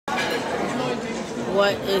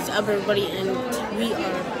What is up, everybody? And we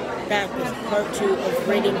are back with part 2 of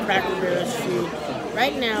rating Cracker Barrel's food.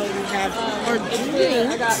 Right now, we have our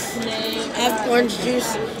drinks. I have orange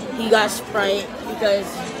juice. He got Sprite because,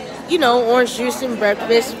 you know, orange juice and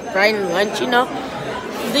breakfast, Sprite and lunch, you know,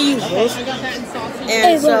 the usuals.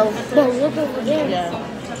 And so, look over there.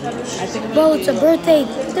 Yeah. Bro, it's a birthday.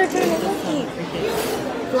 They're turning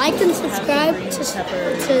 50. Like and subscribe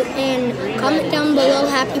and comment down below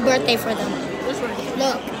happy birthday for them.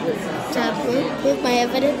 Look, to prove my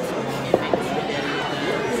evidence.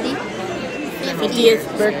 See?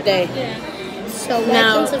 50th birthday. So like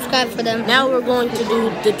Now- and subscribe for them. Now we're going to do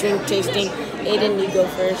the drink tasting. Aiden, you go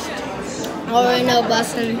first. Alright, no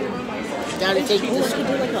bussin'. Gotta take We this. could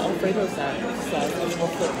do like an Alfredo sauce, and we'll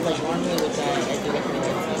put like normally with that. I do like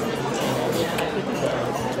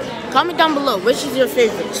Comment down below which is your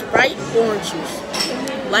favorite, Sprite or orange juice.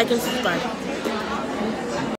 Like and subscribe.